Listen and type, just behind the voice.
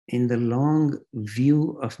in the long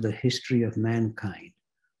view of the history of mankind,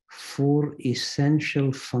 four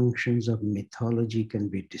essential functions of mythology can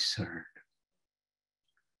be discerned.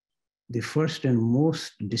 The first and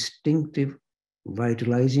most distinctive,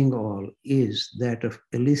 vitalizing all, is that of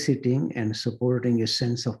eliciting and supporting a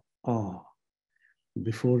sense of awe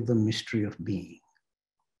before the mystery of being.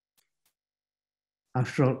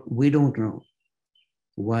 After all, we don't know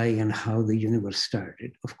why and how the universe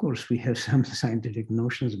started. Of course, we have some scientific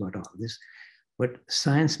notions about all this, but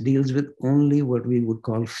science deals with only what we would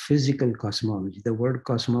call physical cosmology. The word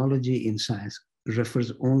cosmology in science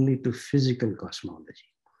refers only to physical cosmology,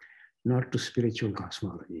 not to spiritual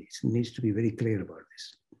cosmology. It needs to be very clear about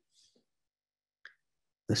this.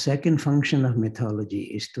 The second function of mythology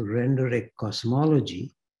is to render a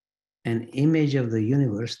cosmology an image of the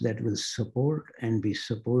universe that will support and be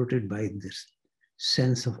supported by this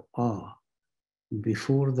sense of awe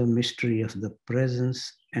before the mystery of the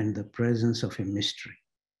presence and the presence of a mystery.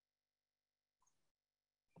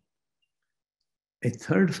 A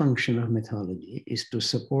third function of mythology is to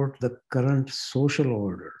support the current social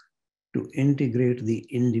order, to integrate the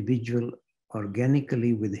individual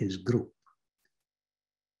organically with his group.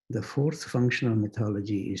 The fourth function of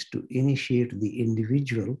mythology is to initiate the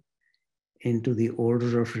individual into the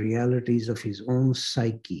order of realities of his own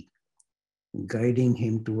psyche, guiding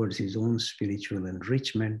him towards his own spiritual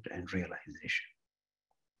enrichment and realization.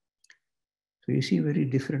 So you see a very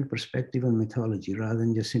different perspective on mythology rather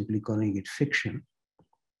than just simply calling it fiction.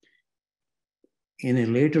 In a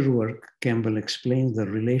later work, Campbell explains the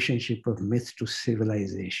relationship of myth to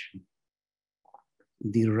civilization.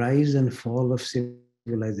 The rise and fall of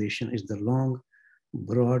civilization is the long,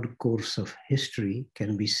 broad course of history,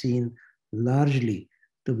 can be seen largely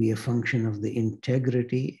to be a function of the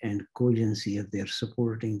integrity and cogency of their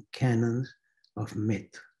supporting canons of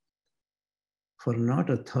myth. For not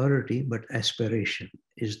authority, but aspiration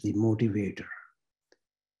is the motivator,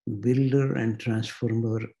 builder and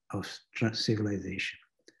transformer of civilization.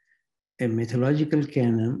 A mythological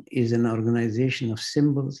canon is an organization of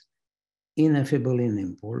symbols ineffable in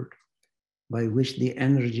import, by which the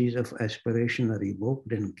energies of aspiration are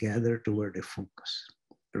evoked and gathered toward a focus.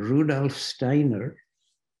 Rudolf Steiner,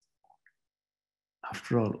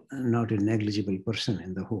 after all, not a negligible person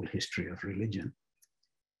in the whole history of religion,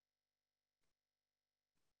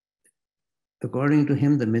 according to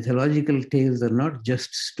him, the mythological tales are not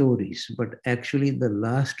just stories, but actually the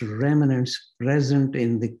last remnants present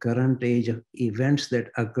in the current age of events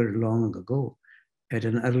that occurred long ago at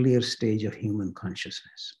an earlier stage of human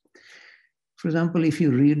consciousness. For example, if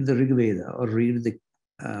you read the Rig Veda or read the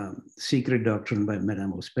Secret Doctrine by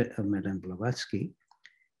Madame Blavatsky,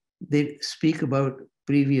 they speak about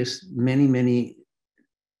previous many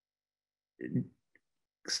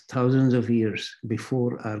thousands of years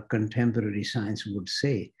before our contemporary science would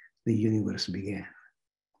say the universe began.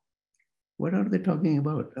 What are they talking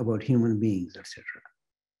about? About human beings, etc.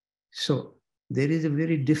 So there is a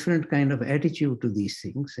very different kind of attitude to these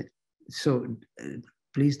things. So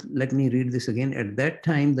please let me read this again. At that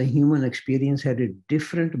time, the human experience had a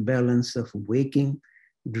different balance of waking,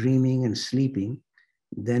 dreaming, and sleeping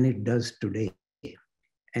than it does today.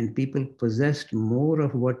 And people possessed more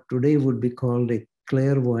of what today would be called a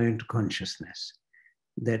clairvoyant consciousness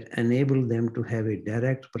that enabled them to have a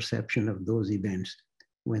direct perception of those events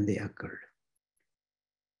when they occurred.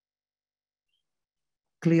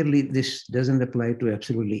 Clearly, this doesn't apply to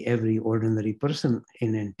absolutely every ordinary person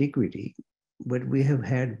in antiquity, but we have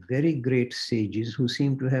had very great sages who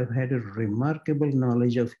seem to have had a remarkable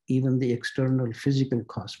knowledge of even the external physical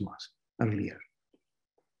cosmos earlier.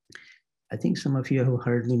 I think some of you have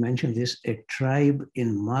heard me mention this. A tribe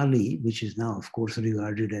in Mali, which is now, of course,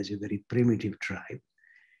 regarded as a very primitive tribe,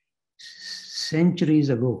 centuries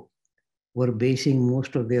ago were basing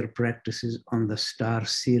most of their practices on the star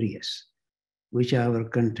Sirius, which our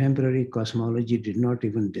contemporary cosmology did not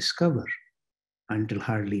even discover until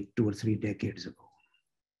hardly 2 or 3 decades ago.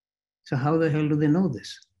 So how the hell do they know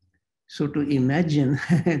this? So to imagine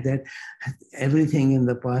that everything in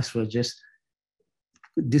the past was just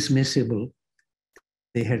dismissible,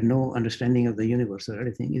 they had no understanding of the universe or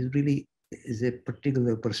anything, is a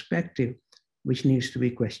particular perspective which needs to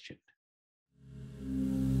be questioned.